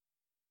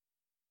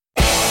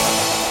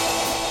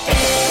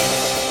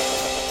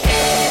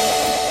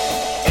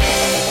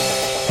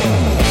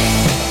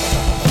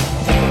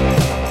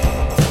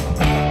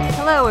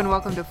and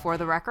welcome to For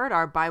the Record,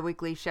 our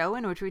bi-weekly show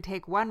in which we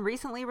take one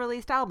recently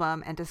released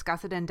album and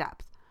discuss it in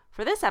depth.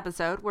 For this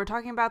episode, we're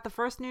talking about the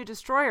first new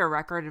Destroyer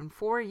record in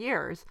 4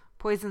 years,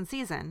 Poison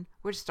Season,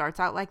 which starts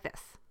out like this.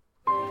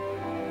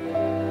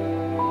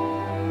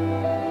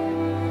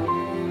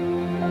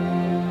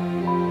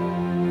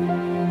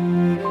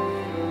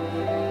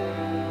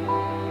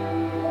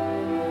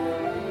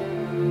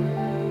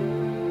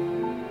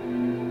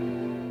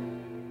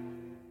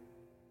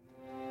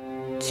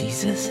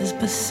 Jesus is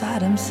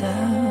beside himself.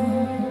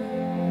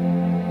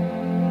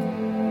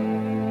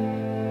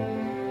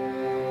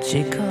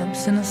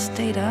 Jacob's in a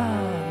state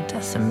of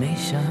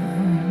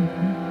decimation.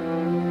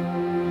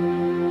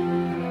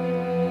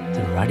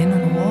 The writing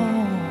on the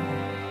wall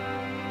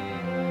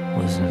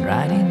wasn't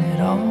writing at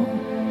all.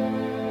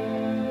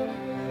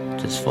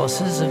 Just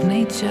forces of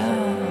nature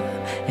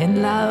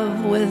in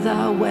love with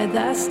our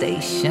weather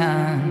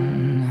station.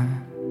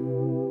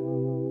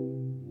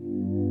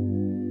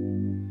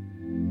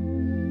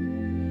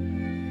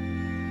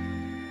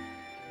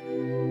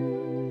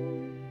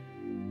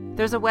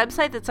 There's a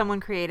website that someone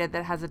created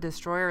that has a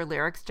Destroyer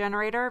lyrics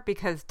generator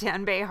because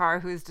Dan Behar,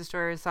 who's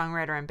Destroyer's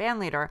songwriter and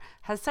bandleader,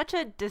 has such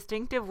a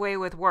distinctive way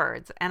with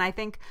words. And I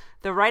think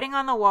the writing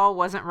on the wall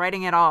wasn't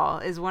writing at all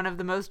is one of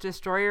the most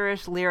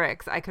Destroyer-ish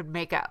lyrics I could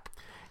make up.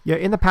 Yeah,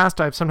 in the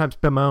past, I've sometimes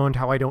bemoaned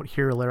how I don't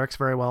hear lyrics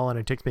very well, and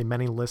it takes me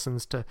many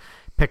listens to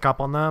pick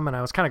up on them. And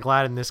I was kind of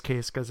glad in this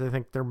case because I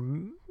think there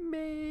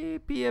may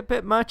be a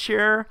bit much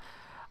here.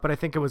 But I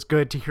think it was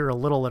good to hear a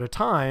little at a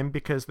time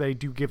because they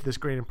do give this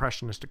great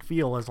impressionistic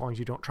feel as long as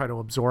you don't try to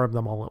absorb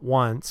them all at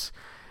once.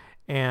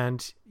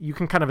 And you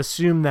can kind of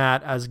assume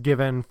that as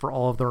given for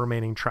all of the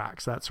remaining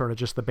tracks. That's sort of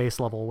just the base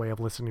level way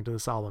of listening to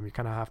this album. You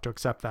kind of have to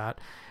accept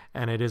that.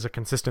 And it is a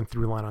consistent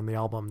through line on the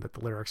album that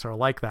the lyrics are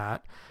like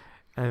that.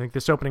 And I think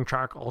this opening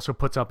track also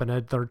puts up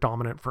another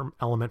dominant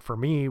element for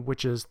me,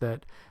 which is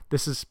that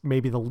this is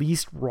maybe the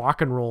least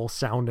rock and roll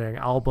sounding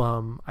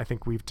album I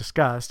think we've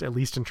discussed, at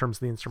least in terms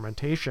of the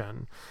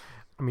instrumentation.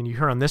 I mean, you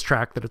hear on this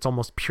track that it's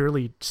almost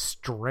purely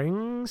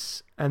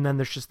strings, and then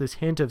there's just this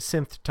hint of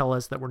synth to tell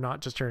us that we're not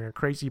just hearing a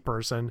crazy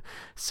person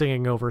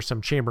singing over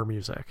some chamber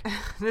music.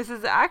 This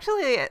is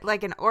actually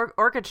like an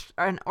overture,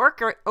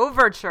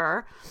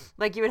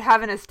 like you would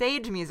have in a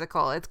stage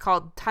musical. It's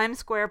called Times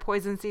Square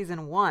Poison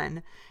Season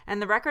 1,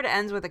 and the record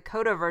ends with a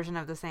coda version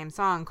of the same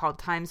song called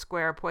Times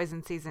Square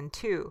Poison Season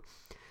 2.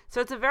 So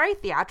it's a very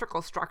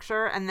theatrical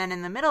structure, and then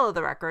in the middle of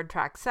the record,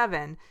 track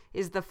 7,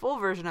 is the full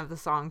version of the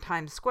song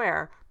Times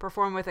Square,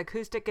 performed with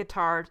acoustic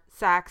guitar,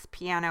 sax,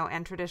 piano,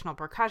 and traditional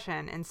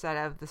percussion instead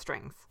of the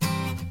strings.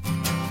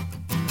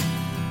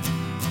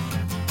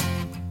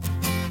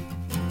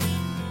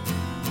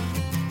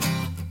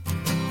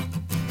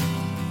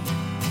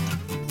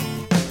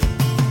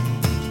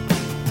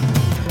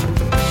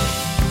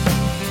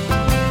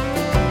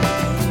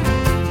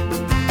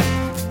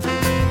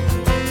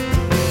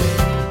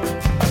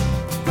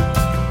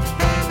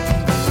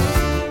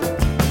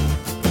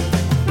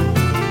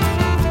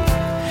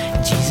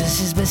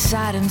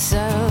 Beside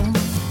himself,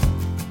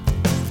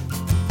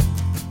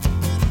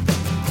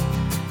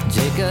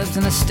 Jacob's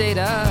in a state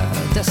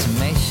of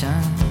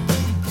decimation.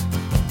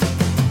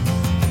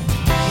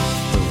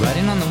 The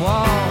writing on the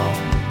wall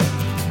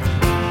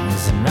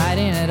isn't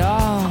writing at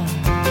all.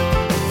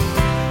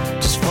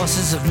 Just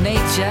forces of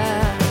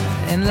nature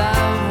in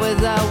love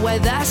with our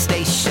weather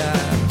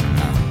station.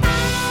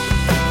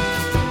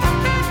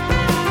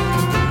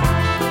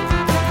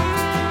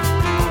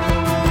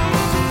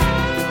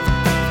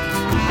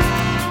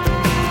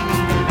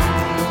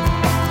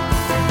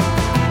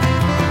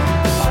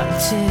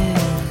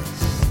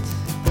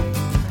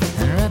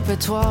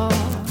 Repertoire,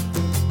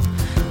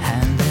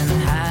 hand in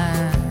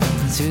hand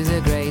through the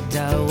great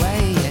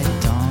doorway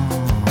at dawn.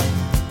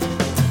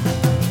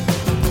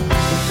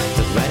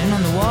 The writing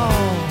on the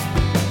wall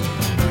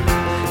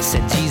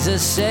said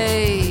Jesus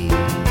saves.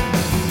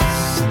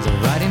 The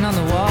writing on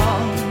the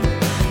wall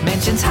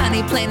mentions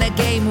honey playing a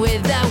game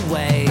with the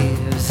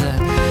waves.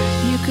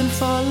 You can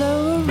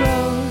follow a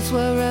rose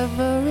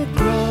wherever it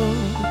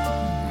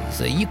grows,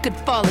 so you could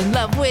fall in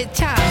love with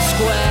Times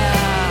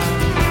Square.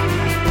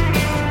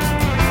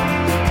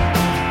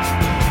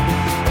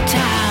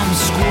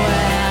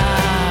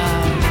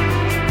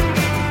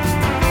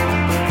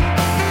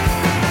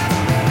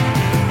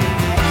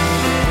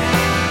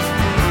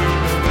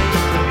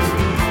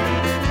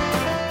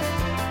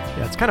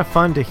 Kind of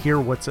fun to hear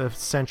what's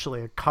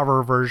essentially a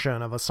cover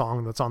version of a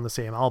song that's on the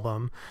same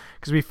album,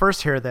 because we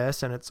first hear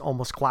this and it's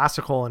almost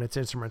classical in its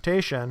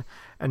instrumentation,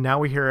 and now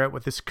we hear it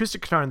with this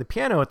acoustic guitar and the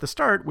piano at the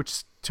start,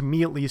 which to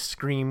me at least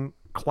scream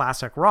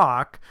classic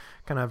rock,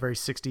 kind of very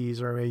 60s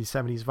or maybe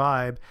 70s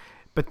vibe.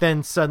 But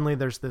then suddenly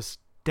there's this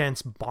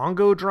dense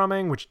bongo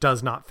drumming, which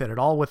does not fit at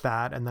all with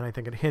that, and then I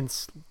think it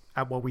hints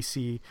at what we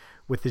see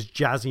with this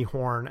jazzy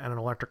horn and an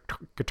electric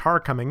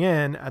guitar coming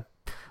in at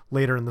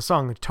later in the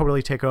song to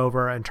totally take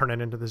over and turn it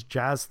into this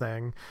jazz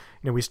thing.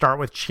 You know, we start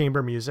with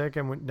chamber music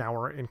and now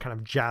we're in kind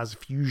of jazz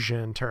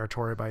fusion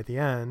territory by the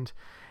end.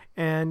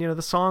 And,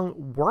 the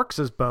song works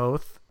as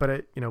both, but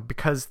it,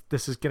 because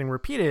this is getting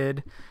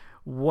repeated,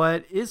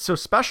 what is so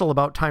special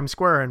about Times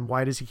Square and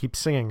why does he keep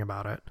singing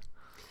about it?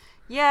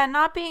 Yeah,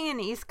 not being an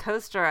East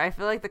Coaster, I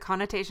feel like the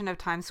connotation of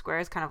Times Square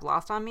is kind of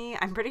lost on me.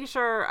 I'm pretty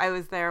sure I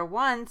was there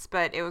once,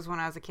 but it was when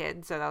I was a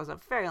kid, so that was a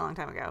very long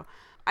time ago.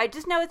 I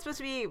just know it's supposed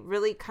to be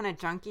really kind of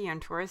junky and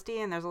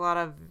touristy, and there's a lot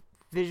of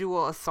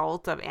visual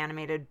assault of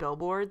animated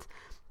billboards.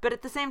 But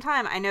at the same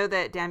time, I know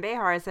that Dan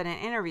Behar has said in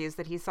interviews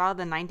that he saw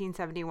the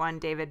 1971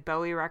 David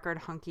Bowie record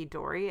Hunky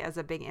Dory as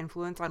a big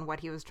influence on what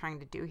he was trying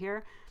to do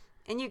here.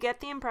 And you get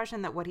the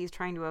impression that what he's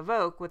trying to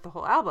evoke with the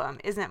whole album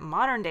isn't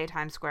modern day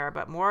Times Square,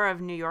 but more of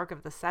New York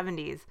of the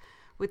 70s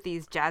with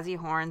these jazzy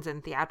horns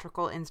and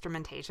theatrical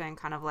instrumentation,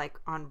 kind of like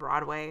on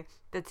Broadway,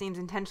 that seems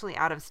intentionally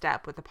out of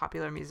step with the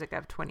popular music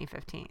of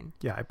 2015.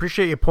 Yeah, I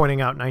appreciate you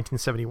pointing out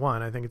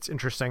 1971. I think it's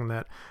interesting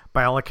that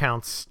by all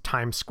accounts,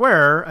 Times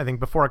Square, I think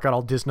before it got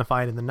all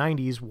Disneyfied in the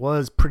 90s,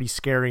 was pretty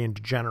scary and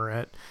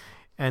degenerate.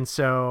 And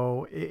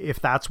so if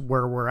that's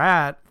where we're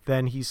at,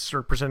 then he's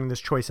sort of presenting this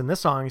choice in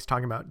this song. He's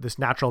talking about this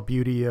natural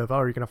beauty of,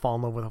 you're going to fall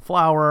in love with a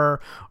flower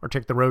or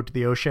take the road to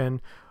the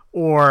ocean,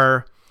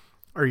 or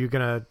are you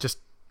going to just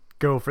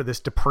go for this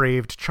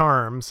depraved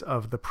charms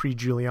of the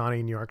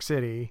pre-Giuliani New York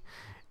City?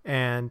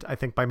 And I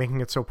think by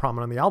making it so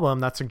prominent on the album,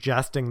 that's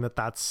suggesting that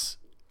that's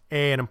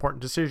A, an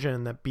important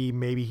decision, that B,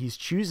 maybe he's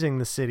choosing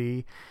the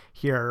city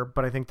here,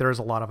 but I think there's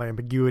a lot of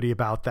ambiguity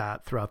about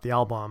that throughout the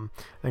album.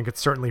 I think it's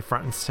certainly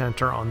front and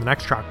center on the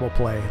next track we'll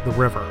play, The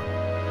River.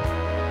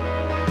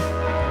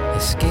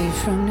 Escape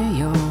from New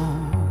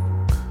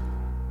York,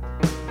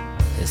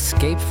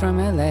 escape from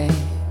LA,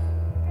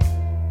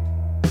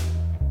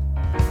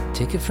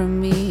 take it from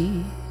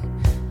me,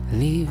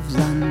 leave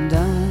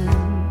London.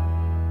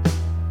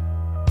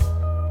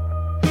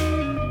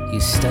 You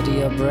study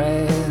your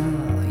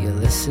braille, you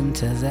listen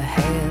to the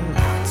hail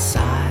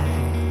outside.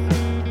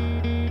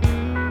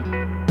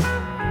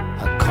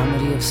 A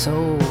comedy of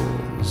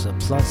souls, a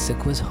plot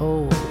thick with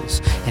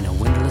holes, in a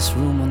windowless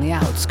room on the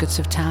outskirts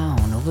of town,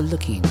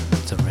 overlooking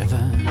the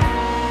river.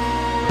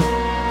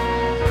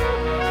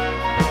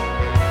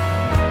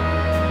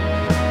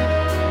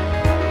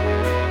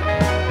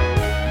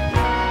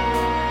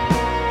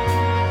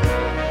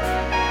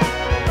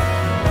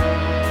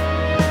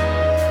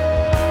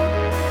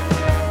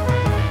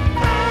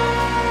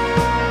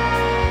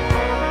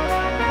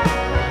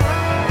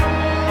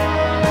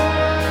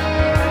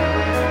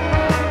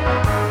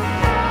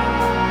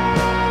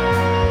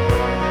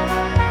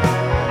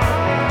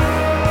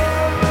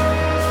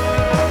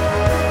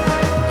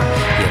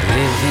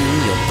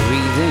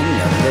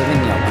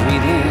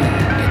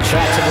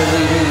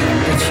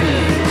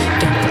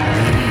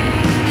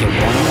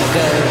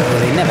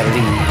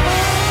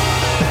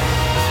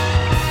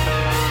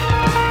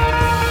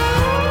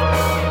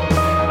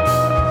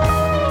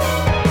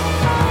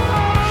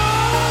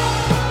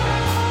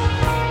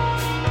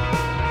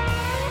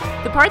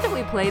 The part that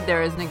we played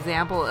there is an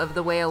example of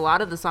the way a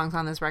lot of the songs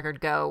on this record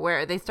go,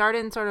 where they start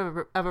in sort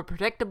of a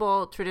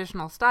predictable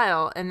traditional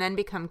style and then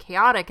become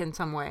chaotic in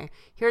some way.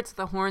 Here it's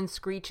the horns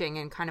screeching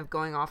and kind of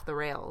going off the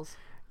rails.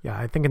 Yeah,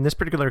 I think in this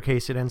particular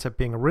case, it ends up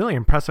being a really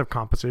impressive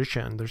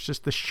composition. There's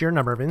just the sheer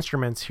number of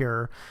instruments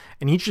here,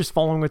 and each is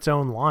following its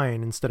own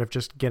line instead of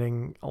just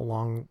getting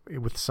along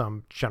with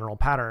some general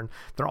pattern.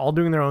 They're all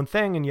doing their own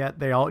thing, and yet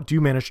they all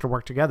do manage to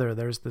work together.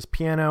 There's this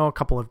piano, a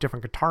couple of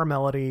different guitar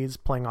melodies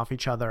playing off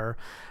each other,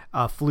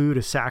 a flute,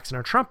 a sax,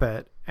 and a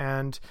trumpet,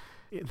 and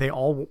they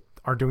all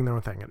are doing their own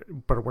thing,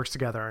 but it works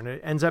together. And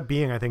it ends up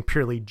being, I think,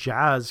 purely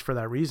jazz for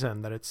that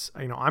reason, that it's,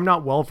 I'm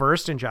not well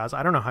versed in jazz.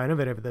 I don't know how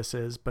innovative this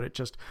is, but it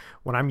just,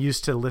 when I'm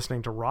used to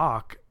listening to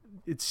rock,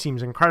 it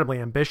seems incredibly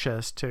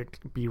ambitious to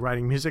be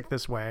writing music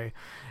this way,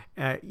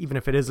 even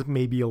if it is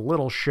maybe a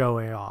little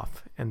showy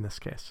off in this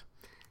case.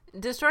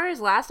 Destroyer's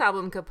last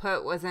album,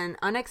 Kaput, was an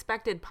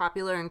unexpected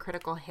popular and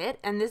critical hit,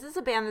 and this is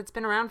a band that's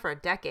been around for a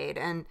decade,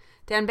 and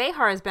Dan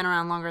Behar has been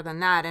around longer than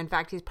that. In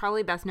fact, he's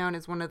probably best known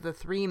as one of the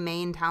three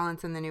main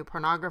talents in the New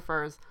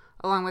Pornographers,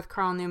 along with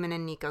Carl Newman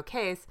and Nico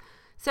Case.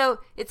 So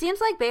it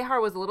seems like Behar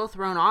was a little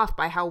thrown off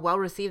by how well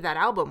received that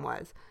album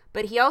was.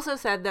 But he also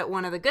said that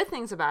one of the good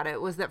things about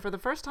it was that for the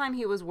first time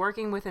he was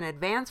working with an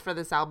advance for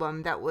this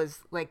album that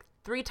was like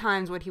 3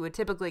 times what he would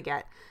typically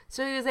get.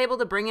 So he was able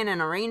to bring in an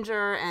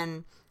arranger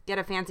and get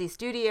a fancy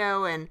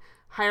studio and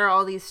hire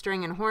all these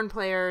string and horn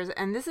players.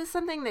 And this is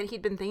something that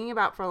he'd been thinking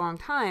about for a long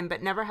time,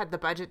 but never had the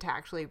budget to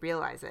actually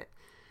realize it.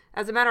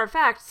 As a matter of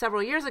fact,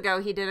 several years ago,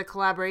 he did a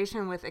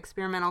collaboration with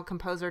experimental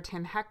composer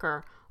Tim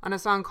Hecker on a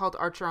song called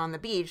Archer on the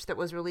Beach that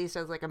was released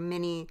as like a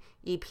mini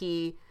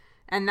EP.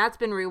 And that's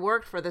been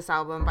reworked for this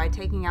album by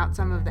taking out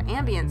some of the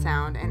ambient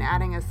sound and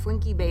adding a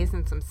slinky bass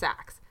and some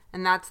sax.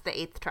 And that's the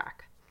 8th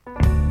track.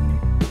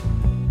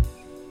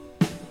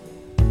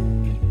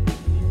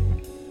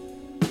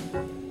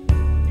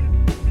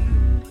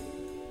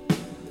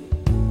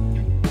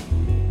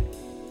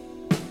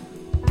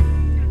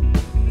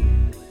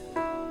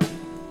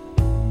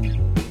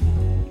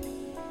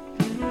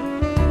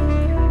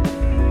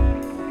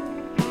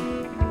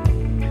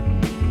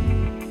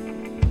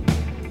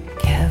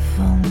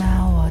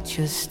 watch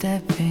your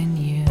step and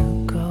you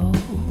go.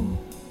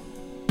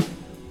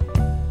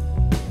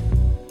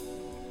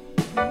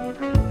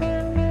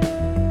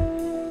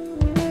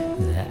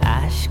 The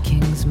Ash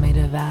King's made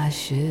of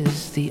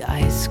ashes, the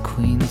Ice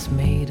Queen's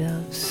made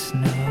of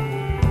snow.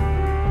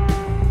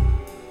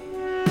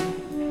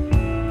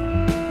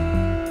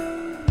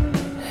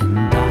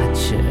 And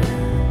Archer,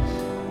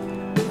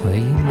 where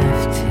you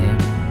left him,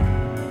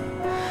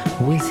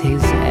 with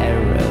his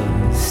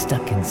arrow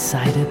stuck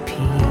inside a peach.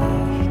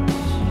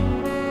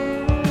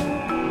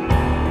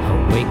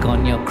 Awake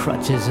on your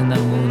crutches in the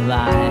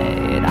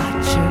moonlight,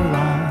 Archer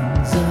on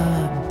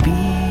the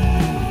beach.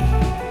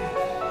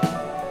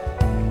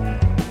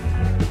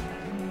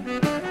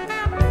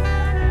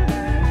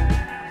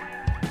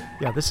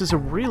 Yeah, this is a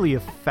really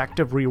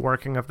effective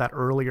reworking of that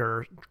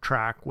earlier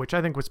track, which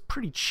I think was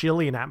pretty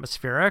chilly and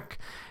atmospheric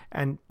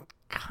and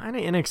kind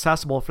of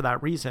inaccessible for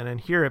that reason. And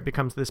here it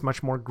becomes this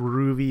much more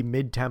groovy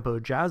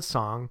mid-tempo jazz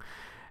song.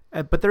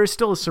 But there is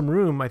still some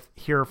room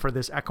here for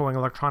this echoing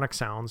electronic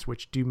sounds,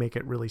 which do make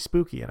it really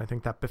spooky. And I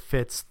think that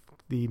befits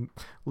the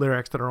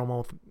lyrics that are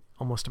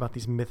almost about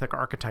these mythic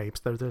archetypes.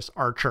 There's this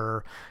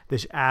Archer,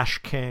 this Ash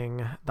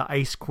King, the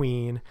Ice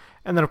Queen,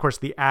 and then of course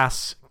the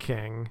Ass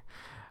King.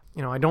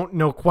 You know, I don't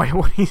know quite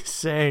what he's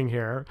saying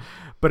here,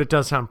 but it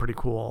does sound pretty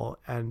cool.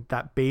 And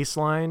that bass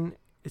line,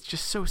 it's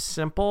just so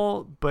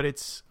simple, but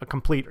it's a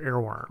complete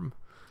earworm.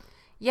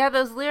 Yeah,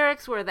 those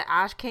lyrics where the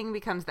Ash King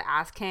becomes the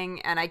Ass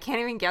King, and I can't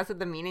even guess at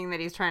the meaning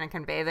that he's trying to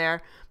convey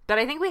there. But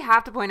I think we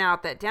have to point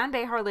out that Dan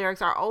Behar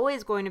lyrics are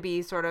always going to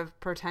be sort of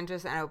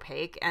pretentious and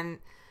opaque, and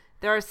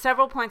there are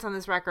several points on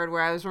this record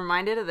where I was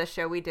reminded of the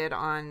show we did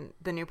on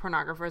the New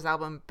Pornographers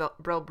album,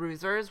 Brill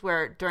Bruisers,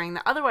 where during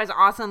the otherwise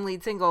awesome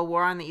lead single,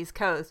 War on the East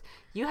Coast,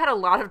 you had a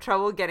lot of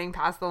trouble getting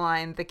past the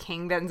line, the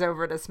king bends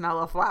over to smell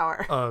a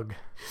flower. Ugh.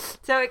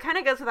 So it kind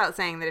of goes without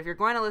saying that if you're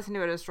going to listen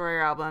to a Destroyer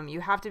album,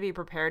 you have to be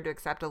prepared to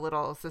accept a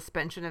little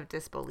suspension of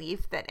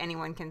disbelief that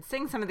anyone can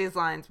sing some of these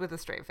lines with a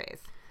straight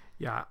face.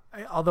 Yeah,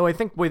 although I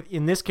think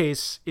in this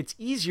case, it's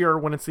easier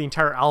when it's the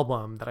entire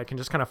album that I can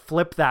just kind of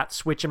flip that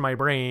switch in my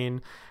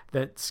brain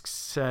that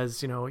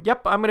says, you know,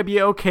 yep, I'm going to be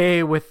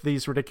okay with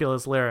these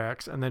ridiculous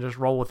lyrics, and then just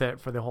roll with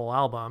it for the whole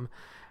album.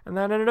 And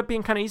that ended up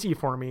being kind of easy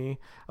for me.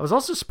 I was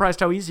also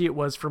surprised how easy it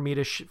was for me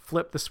to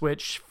flip the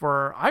switch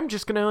for I'm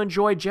just going to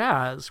enjoy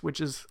jazz,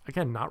 which is,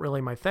 again, not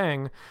really my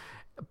thing.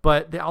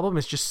 But the album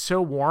is just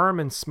so warm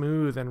and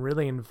smooth and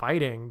really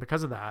inviting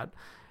because of that.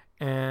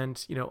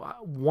 And, you know,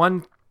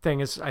 one thing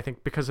is, I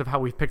think, because of how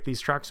we've picked these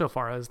tracks so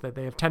far, is that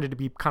they have tended to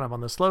be kind of on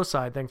the slow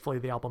side. Thankfully,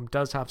 the album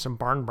does have some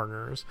barn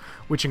burners,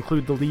 which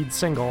include the lead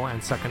single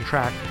and second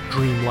track,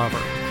 Dream Lover.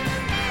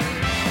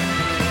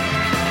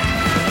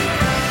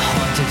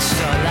 Haunted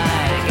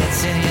starlight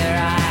gets in your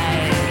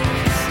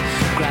eyes,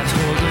 grabs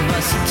hold of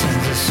us and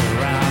turns us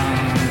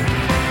around.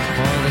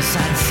 All the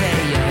signs say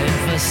you're in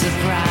for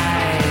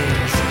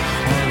surprise.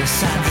 All the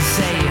signs are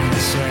saying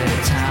this way to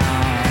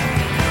town.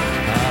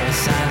 All the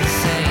signs are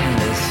saying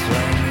this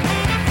way.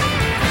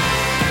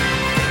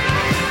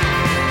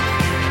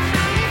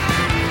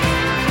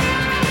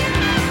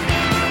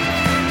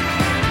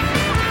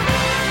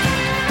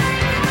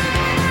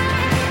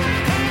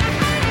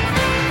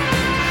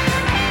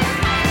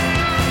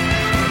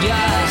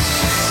 You're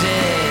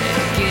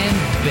sick in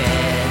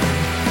bed,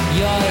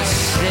 you're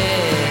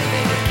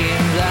sick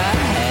in the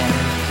head.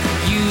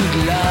 You'd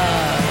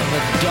love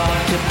a dog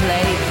to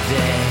play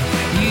dead.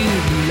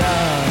 You'd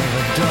love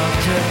a dog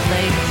to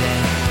play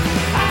dead.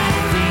 I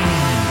think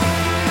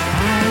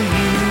I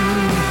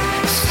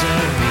used to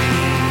be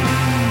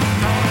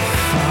more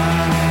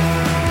fun.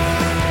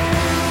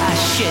 Ah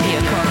shit,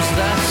 here comes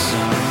the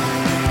sun.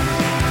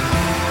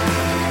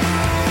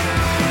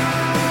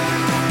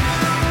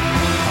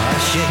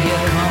 Shit,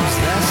 here comes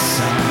the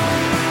sun.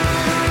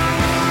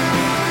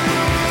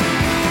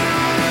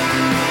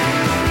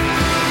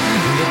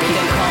 Look,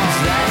 here comes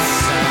the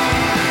sun.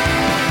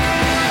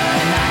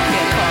 And now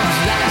here comes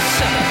the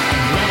sun.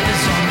 And love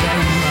is on the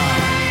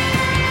run.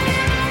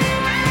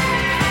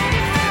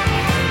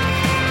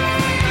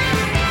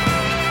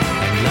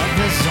 And love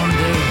is on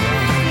the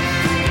run.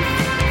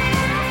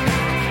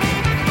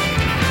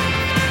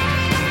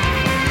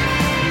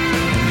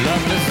 And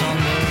love is on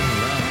the run.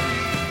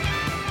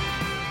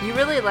 You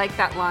really like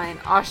that line,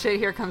 "Aw shit,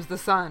 here comes the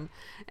sun."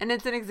 And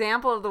it's an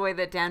example of the way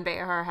that Dan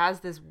Behar has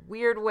this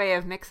weird way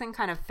of mixing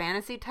kind of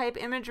fantasy type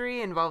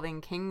imagery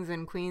involving kings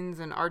and queens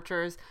and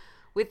archers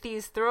with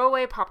these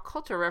throwaway pop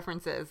culture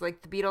references,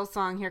 like the Beatles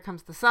song "Here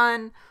Comes the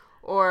Sun,"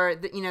 or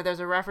there's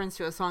a reference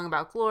to a song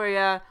about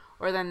Gloria,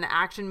 or then the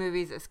action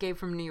movies Escape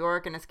from New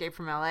York and Escape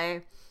from LA.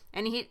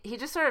 And he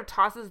just sort of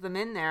tosses them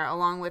in there,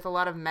 along with a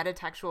lot of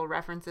metatextual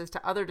references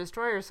to other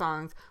Destroyer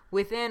songs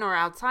within or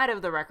outside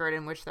of the record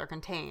in which they're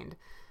contained.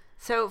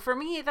 So for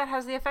me, that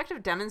has the effect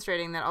of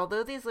demonstrating that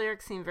although these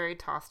lyrics seem very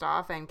tossed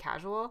off and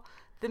casual,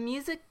 the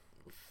music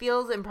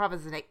feels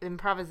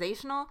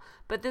improvisational,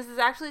 but this is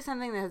actually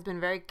something that has been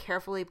very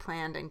carefully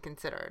planned and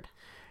considered.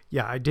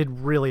 Yeah, I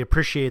did really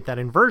appreciate that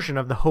inversion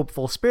of the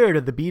hopeful spirit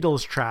of the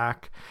Beatles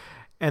track.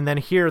 And then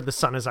here, the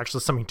sun is actually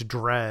something to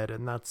dread.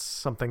 And that's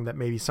something that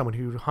maybe someone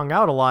who hung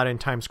out a lot in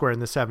Times Square in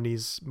the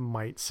 70s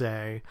might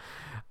say.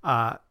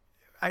 I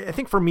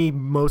think for me,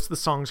 most of the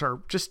songs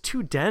are just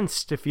too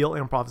dense to feel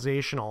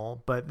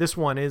improvisational. But this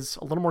one is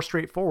a little more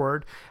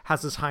straightforward,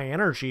 has this high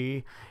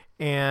energy.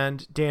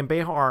 And Dan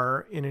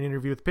Behar, in an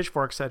interview with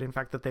Pitchfork, said, in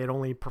fact, that they had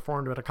only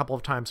performed it a couple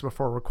of times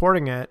before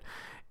recording it.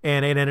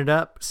 And it ended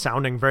up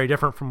sounding very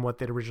different from what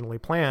they'd originally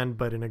planned,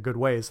 but in a good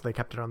way, so they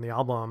kept it on the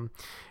album.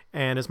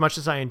 And as much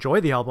as I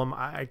enjoy the album,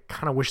 I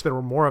kind of wish there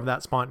were more of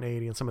that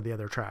spontaneity in some of the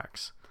other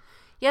tracks.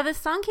 Yeah, this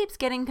song keeps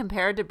getting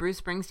compared to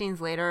Bruce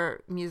Springsteen's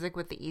later music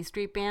with the E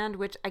Street Band,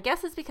 which I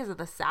guess is because of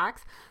the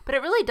sax, but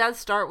it really does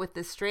start with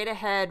this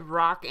straight-ahead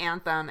rock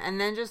anthem and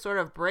then just sort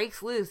of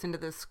breaks loose into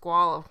this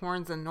squall of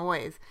horns and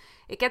noise.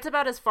 It gets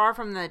about as far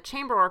from the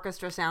chamber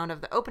orchestra sound of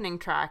the opening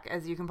track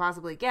as you can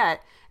possibly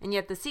get, and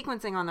yet the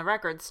sequencing on the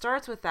record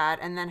starts with that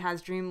and then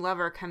has Dream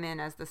Lover come in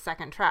as the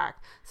second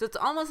track. So it's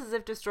almost as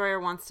if Destroyer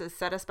wants to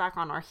set us back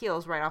on our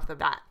heels right off the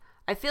bat.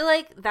 I feel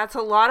like that's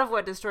a lot of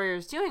what Destroyer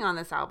is doing on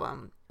this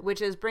album,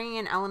 which is bringing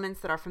in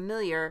elements that are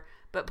familiar,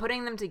 but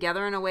putting them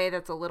together in a way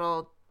that's a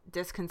little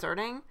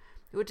disconcerting,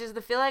 which is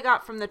the feel I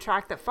got from the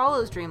track that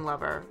follows Dream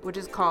Lover, which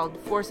is called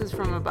Forces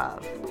from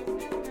Above.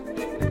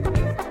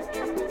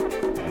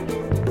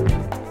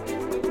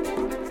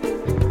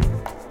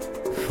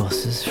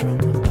 Forces from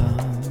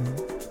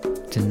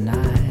above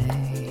deny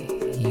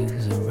you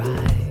the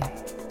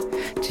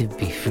right to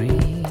be free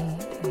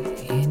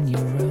in your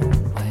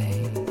own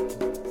way.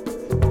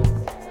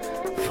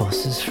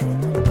 Forces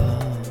from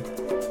above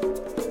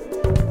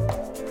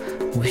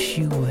wish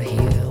you were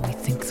here, we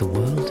think the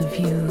world of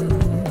you.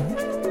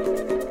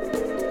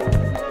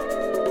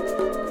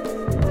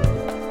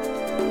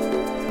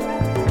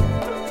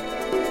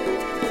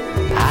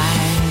 I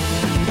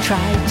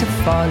tried to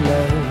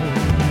follow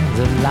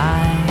the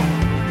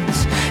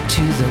lines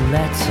to the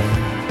letter.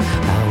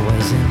 I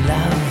was in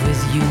love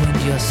with you and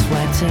your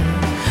sweater.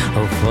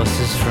 Oh,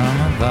 forces from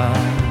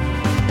above.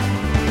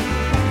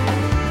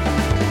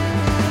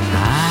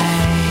 I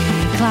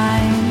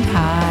climbed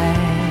high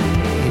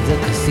the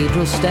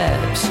cathedral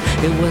steps.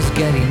 It was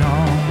getting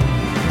on.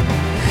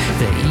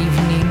 The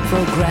evening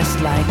progressed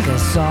like a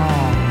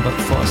song, but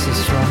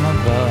forces from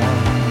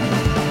above.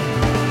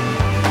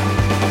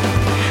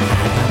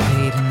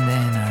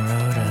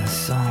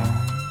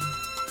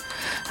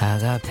 I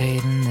got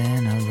paid and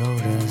then I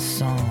wrote a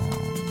song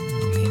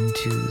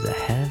into the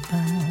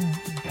heavens.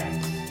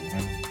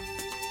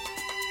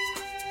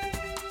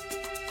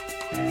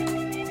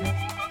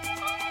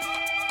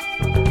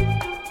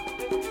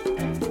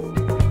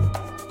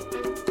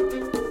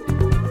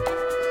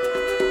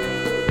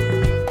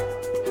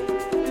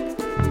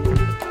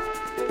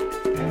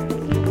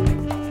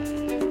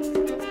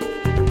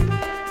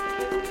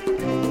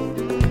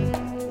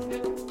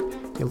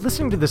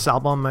 Listening to this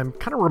album, I'm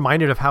kind of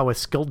reminded of how a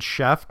skilled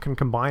chef can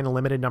combine a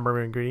limited number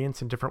of ingredients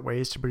in different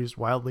ways to produce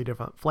wildly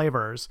different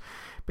flavors.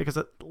 Because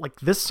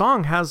this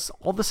song has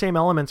all the same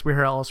elements we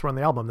hear elsewhere on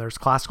the album. There's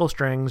classical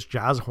strings,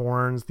 jazz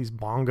horns, these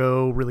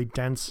bongo, really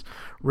dense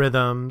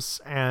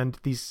rhythms, and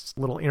these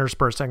little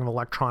interspersing of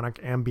electronic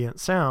ambient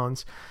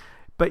sounds.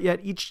 But yet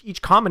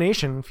each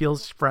combination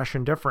feels fresh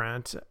and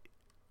different.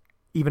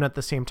 Even at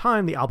the same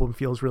time, the album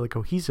feels really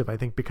cohesive, I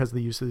think, because of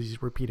the use of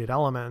these repeated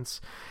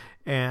elements.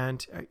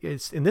 And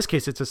in this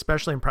case, it's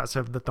especially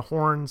impressive that the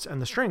horns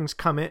and the strings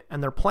come in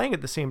and they're playing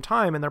at the same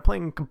time, and they're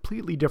playing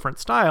completely different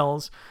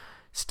styles.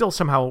 Still,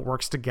 somehow it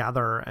works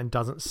together and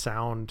doesn't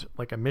sound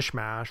like a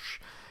mishmash.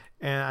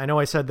 And I know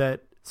I said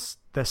that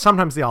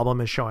sometimes the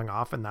album is showing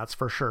off, and that's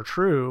for sure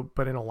true.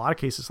 But in a lot of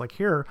cases, like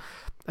here,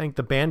 I think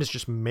the band is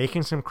just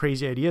making some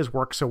crazy ideas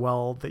work so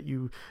well that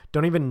you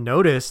don't even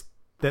notice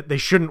that they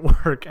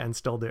shouldn't work and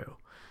still do.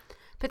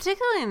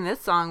 Particularly in this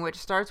song, which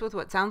starts with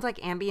what sounds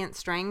like ambient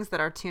strings that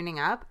are tuning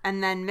up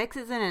and then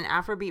mixes in an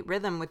Afrobeat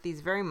rhythm with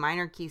these very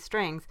minor key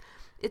strings.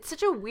 It's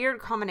such a weird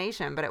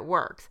combination, but it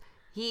works.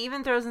 He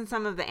even throws in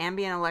some of the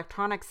ambient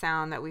electronic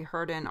sound that we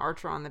heard in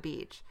Archer on the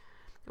Beach.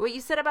 What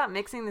you said about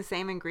mixing the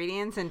same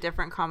ingredients in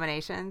different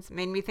combinations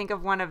made me think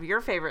of one of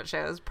your favorite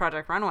shows,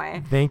 Project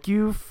Runway. Thank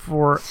you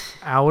for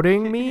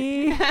outing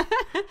me.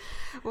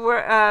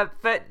 But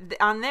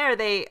on there,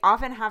 they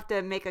often have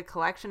to make a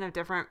collection of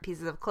different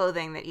pieces of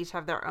clothing that each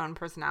have their own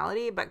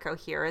personality but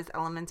cohere as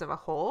elements of a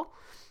whole.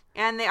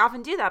 And they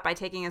often do that by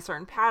taking a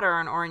certain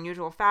pattern or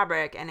unusual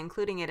fabric and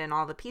including it in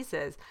all the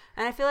pieces.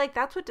 And I feel like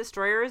that's what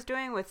Destroyer is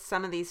doing with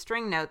some of these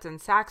string notes and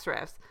sax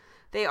riffs.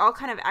 They all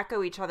kind of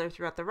echo each other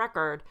throughout the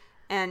record.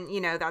 And,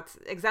 you know, that's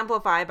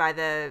exemplified by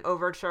the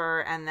overture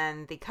and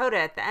then the coda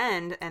at the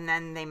end, and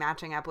then they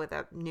matching up with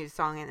a new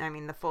song,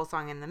 the full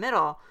song in the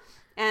middle.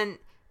 And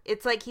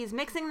it's like he's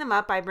mixing them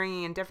up by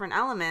bringing in different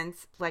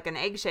elements, like an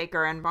egg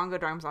shaker and bongo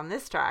drums on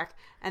this track.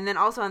 And then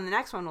also on the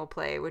next one we'll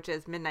play, which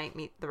is Midnight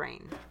Meet the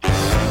Rain.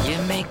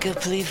 You make a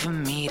plea for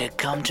me to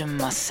come to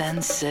my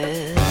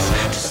senses,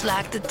 just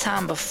like the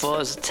time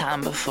before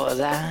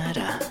that.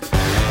 I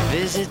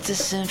visit the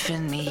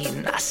symphony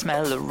and I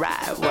smell the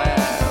right.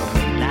 Well,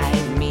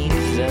 midnight meets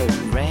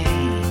the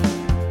rain.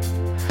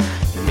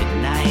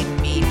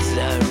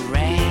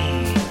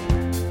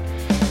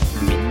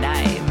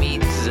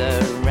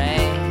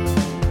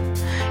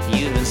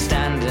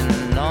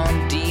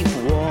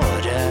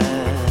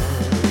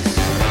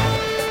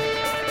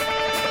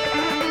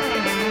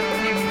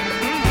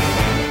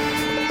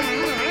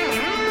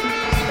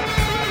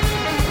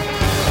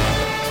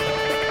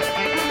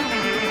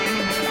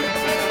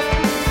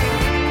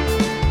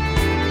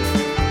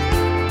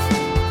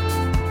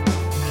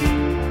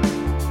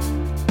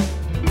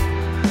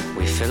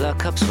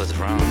 cups with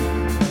rum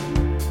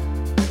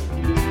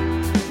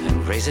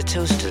and raise a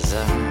toast to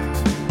the,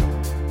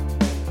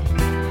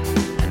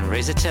 and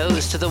raise a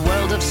toast to the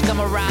world of scum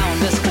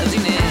around us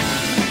closing in.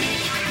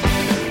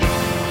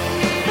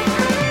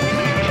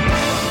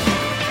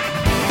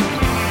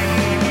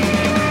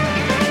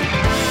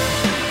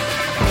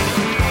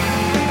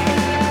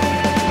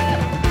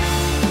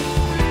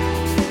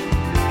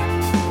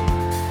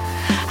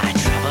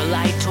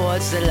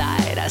 Towards the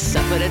light, I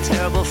suffered a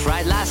terrible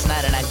fright last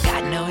night, and I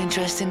got no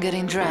interest in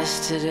getting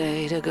dressed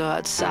today to go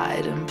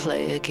outside and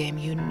play a game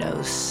you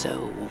know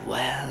so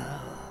well.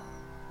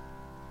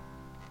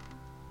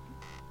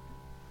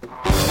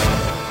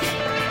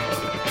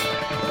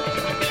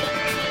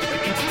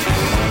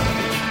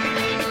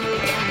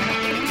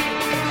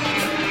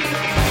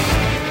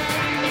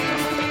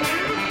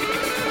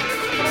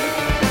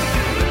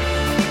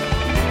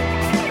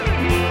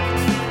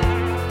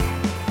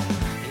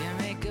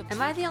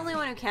 Am I the only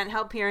one who can't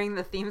help hearing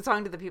the theme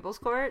song to the People's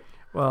Court?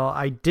 Well,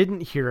 I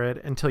didn't hear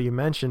it until you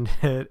mentioned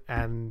it,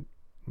 and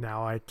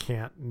now I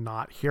can't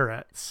not hear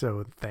it.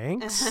 So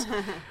thanks.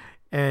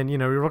 And, you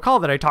recall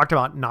that I talked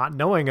about not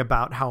knowing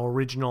about how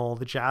original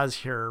the jazz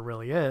here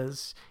really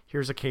is.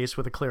 Here's a case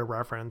with a clear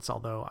reference,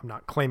 although I'm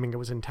not claiming it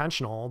was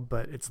intentional,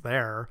 but it's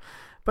there.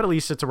 But at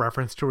least it's a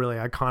reference to a really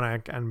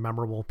iconic and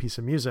memorable piece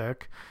of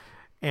music.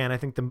 And I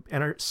think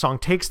the song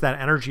takes that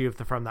energy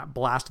from that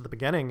blast at the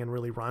beginning and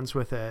really runs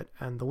with it.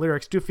 And the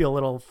lyrics do feel a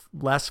little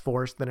less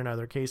forced than in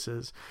other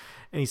cases.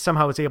 And he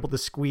somehow is able to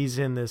squeeze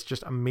in this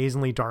just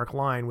amazingly dark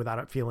line without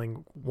it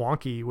feeling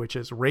wonky, which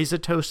is raise a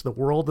toast to the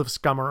world of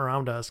scum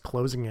around us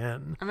closing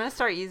in. I'm going to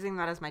start using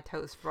that as my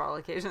toast for all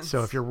occasions.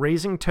 So if you're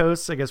raising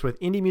toasts, I guess, with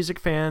indie music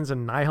fans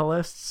and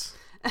nihilists...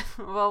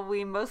 Well,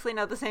 we mostly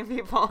know the same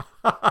people.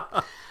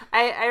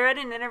 I read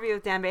an interview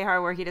with Dan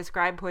Behar where he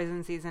described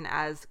Poison Season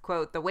as,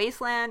 quote, the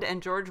wasteland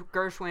and George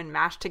Gershwin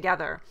mashed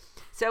together.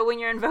 So when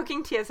you're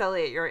invoking T.S.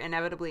 Eliot, you're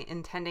inevitably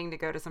intending to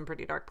go to some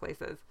pretty dark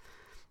places.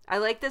 I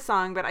like this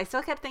song, but I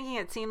still kept thinking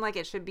it seemed like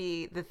it should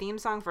be the theme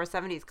song for a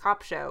 70s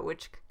cop show,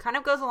 which kind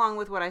of goes along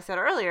with what I said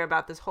earlier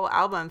about this whole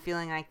album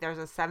feeling like there's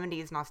a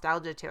 70s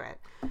nostalgia to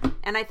it.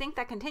 And I think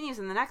that continues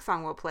in the next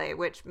song we'll play,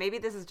 which maybe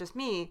this is just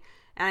me,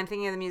 and I'm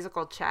thinking of the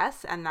musical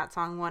Chess and that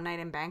song One Night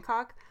in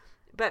Bangkok.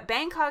 But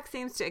Bangkok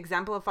seems to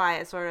exemplify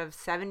a sort of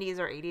 70s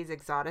or 80s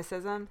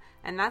exoticism,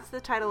 and that's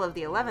the title of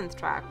the 11th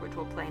track, which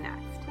we'll play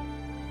next.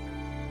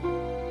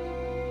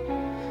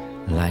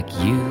 Like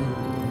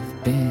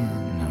you've been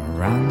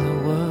around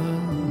the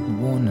world,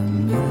 worn a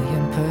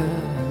million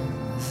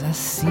pearls, I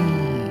see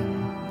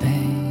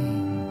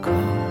Bangkok.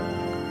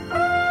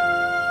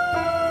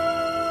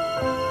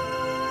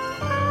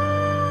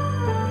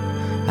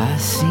 I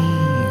see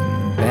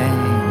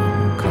Bangkok.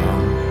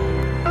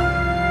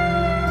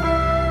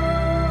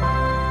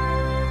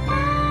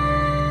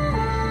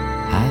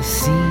 I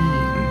see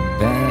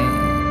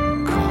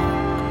Bangkok.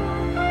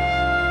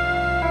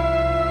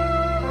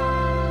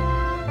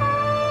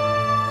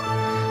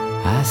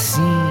 I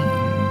see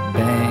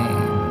Bangkok.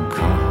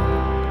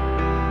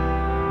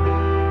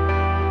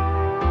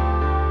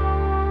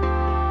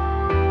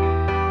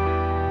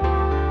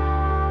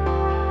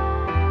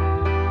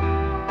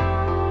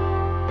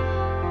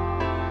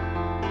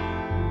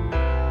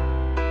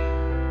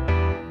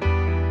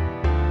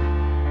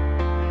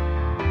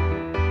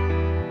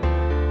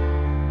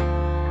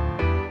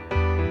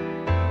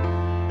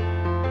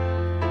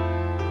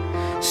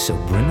 So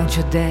bring out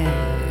your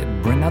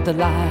dead, bring out the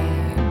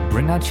light,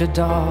 bring out your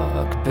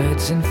dark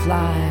birds in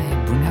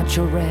flight, bring out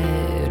your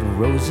red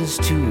roses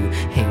too.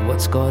 Hey,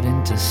 what's got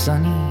into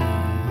sunny?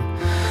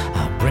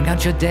 Bring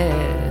out your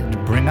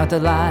dead, bring out the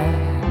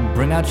light,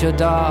 bring out your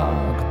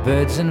dark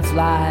birds in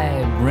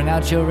flight, bring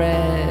out your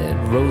red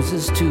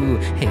roses too.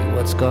 Hey,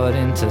 what's got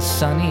into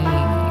sunny?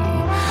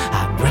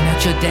 Bring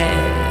out your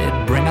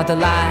dead, bring out the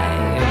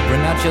light,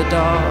 bring out your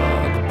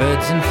dark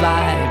birds in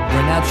flight,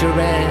 bring out your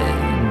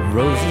red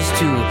roses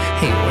too.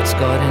 Hey, what's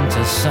got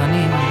into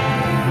sunny?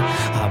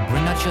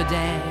 Bring out your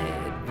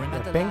dead. Bring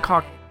out the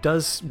Bangkok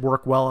does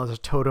work well as a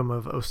totem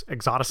of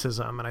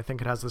exoticism, and I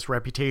think it has this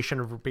reputation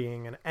of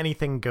being an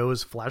anything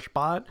goes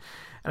fleshbot,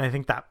 and I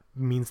think that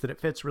means that it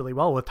fits really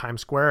well with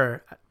Times Square's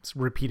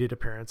repeated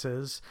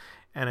appearances,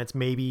 and it's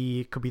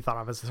maybe could be thought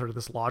of as sort of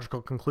this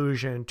logical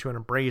conclusion to an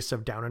embrace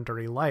of down and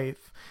dirty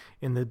life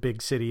in the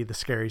big city, the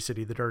scary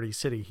city, the dirty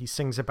city. He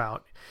sings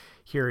about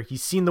here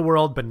he's seen the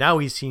world, but now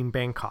he's seen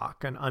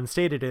Bangkok, and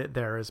unstated it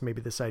there is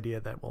maybe this idea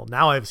that, well,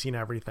 now I've seen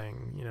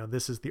everything,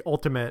 this is the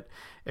ultimate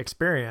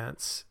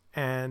experience.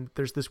 And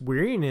there's this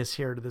weariness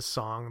here to this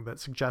song that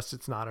suggests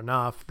it's not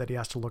enough, that he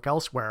has to look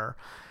elsewhere.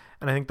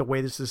 And I think the way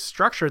this is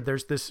structured,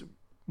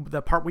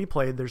 the part we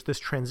played, there's this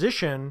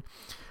transition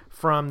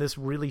from this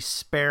really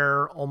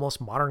spare, almost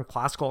modern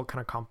classical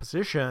kind of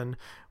composition,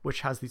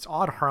 which has these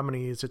odd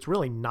harmonies. It's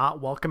really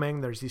not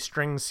welcoming. There's these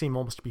strings seem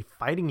almost to be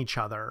fighting each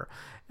other.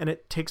 And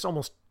it takes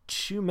almost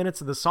 2 minutes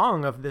of the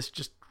song of this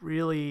just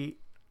really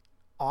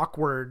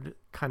awkward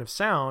kind of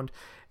sound.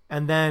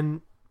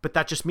 But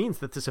that just means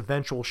that this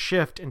eventual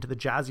shift into the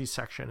jazzy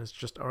section is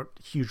just a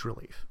huge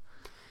relief.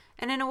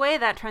 And in a way,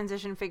 that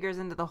transition figures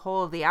into the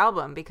whole of the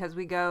album, because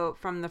we go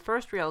from the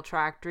first real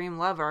track, Dream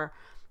Lover,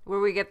 where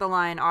we get the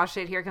line, "Aw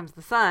shit, here comes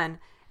the sun,"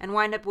 and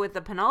wind up with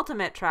the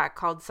penultimate track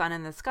called Sun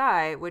in the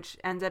Sky, which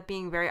ends up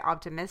being very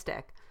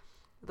optimistic.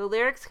 The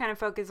lyrics kind of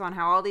focus on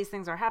how all these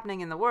things are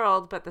happening in the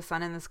world, but the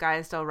sun in the sky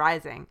is still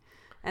rising.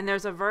 And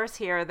there's a verse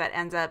here that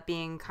ends up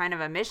being kind of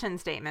a mission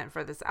statement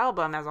for this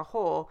album as a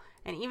whole,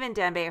 and even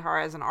Dan Behar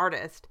as an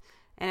artist.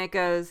 And it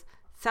goes,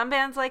 "Some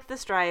bands like the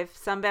strife,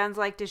 some bands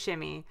like to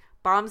shimmy,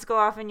 bombs go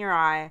off in your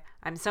eye,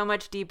 I'm so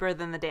much deeper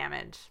than the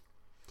damage."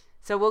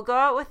 So we'll go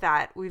out with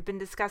that. We've been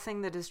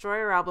discussing the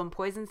Destroyer album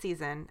Poison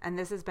Season, and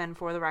this has been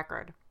For the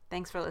Record.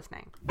 Thanks for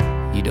listening.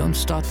 You don't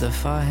start the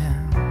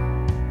fire,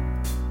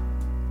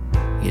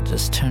 you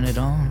just turn it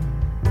on.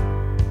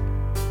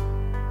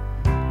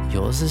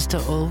 Yours is to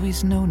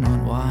always know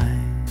not why.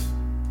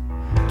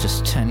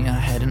 Just turn your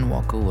head and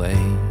walk away.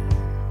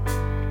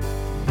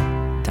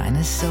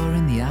 Dinosaur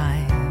in the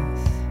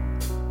eyes,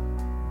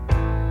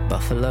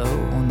 buffalo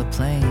on the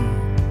plain.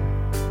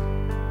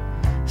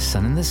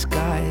 Sun in the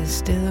sky is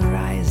still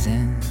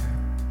rising,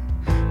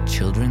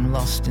 children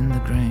lost in the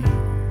grain.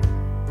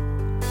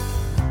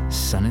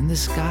 Sun in the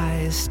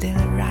sky is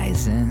still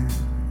rising,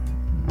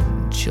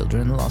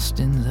 children lost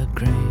in the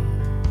grain.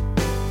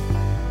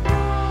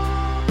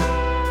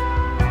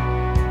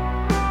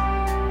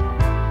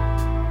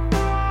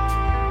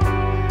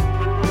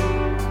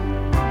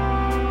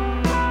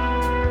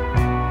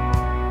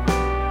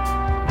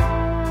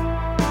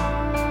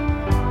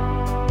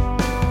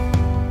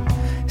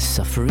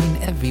 Suffering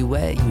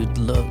everywhere you'd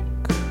look,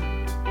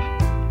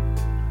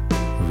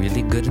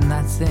 really good in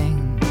that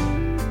thing.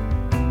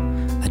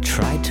 I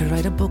tried to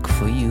write a book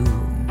for you,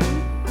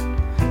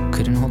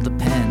 couldn't hold the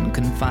pen,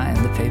 couldn't find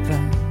the paper.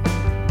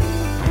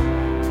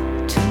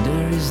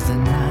 Tender is the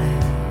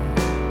night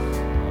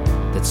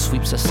that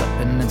sweeps us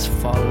up in its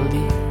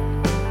folly.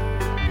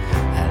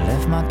 I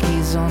left my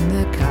keys on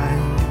the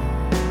kite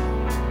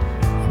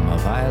and my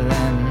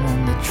violin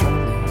on the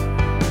trolley.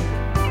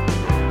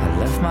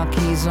 Left my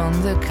keys on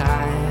the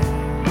kite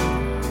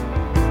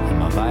and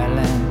my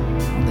violin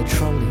on the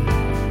trolley.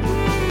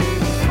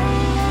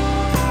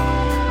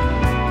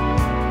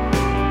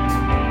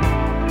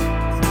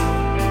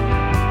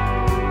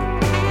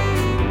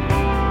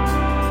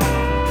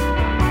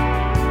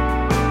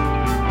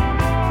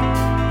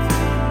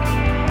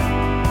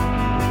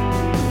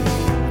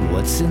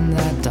 What's in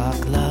that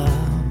dark love?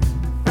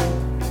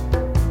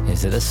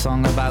 Is it a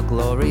song about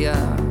Gloria?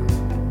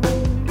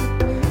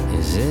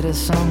 Is it a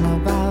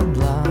song about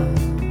love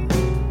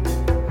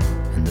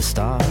and the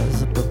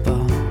stars up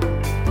above?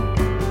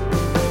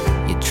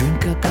 You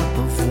drink a cup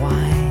of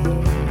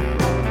wine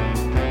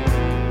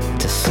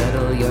to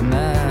settle your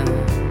nerves.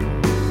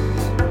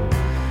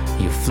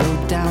 You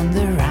float down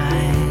the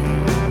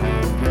Rhine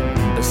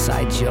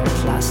beside your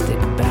plastic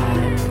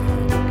bag.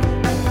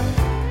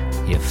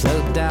 You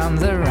float down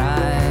the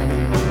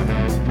Rhine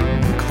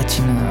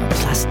clutching a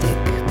plastic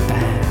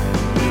bag.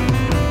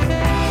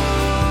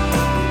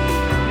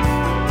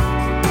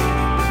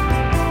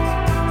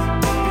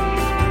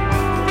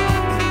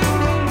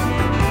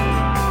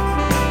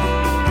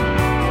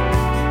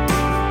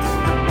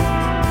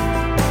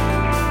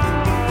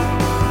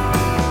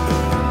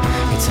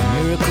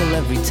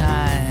 Every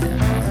time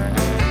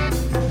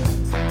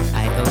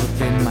I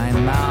open my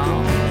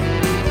mouth,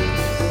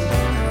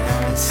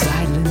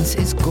 silence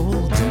is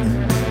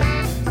golden.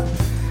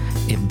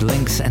 It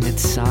blinks and it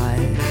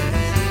sighs.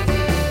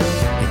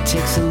 It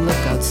takes a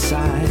look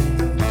outside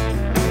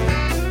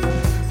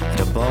at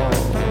a ball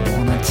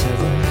on a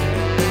telly.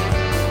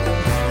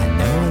 I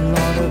know a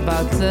lot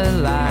about the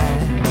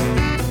light,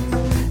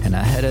 and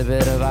I heard a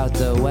bit about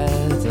the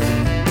weather.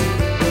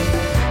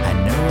 I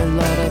know a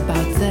lot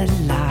about the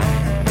light.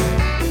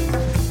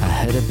 I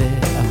heard a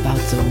bit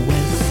about the weather.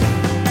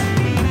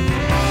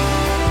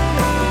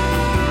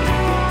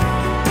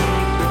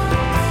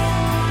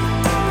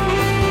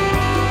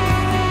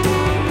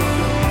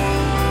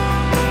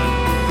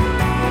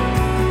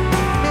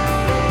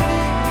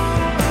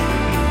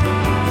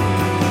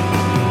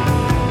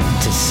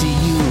 To see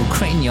you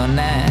crane your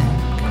neck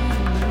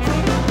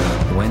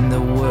when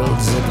the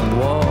world's at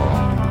war.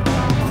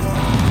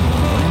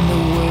 When the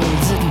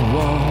world's at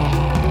war,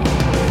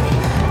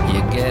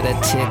 you get a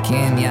tick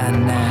in your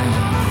neck.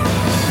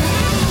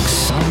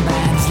 Some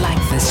bands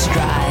like the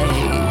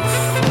strife,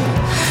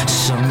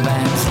 some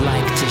bands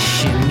like to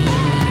shimmy.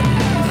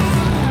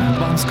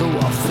 Bombs go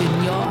off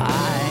in your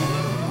eyes.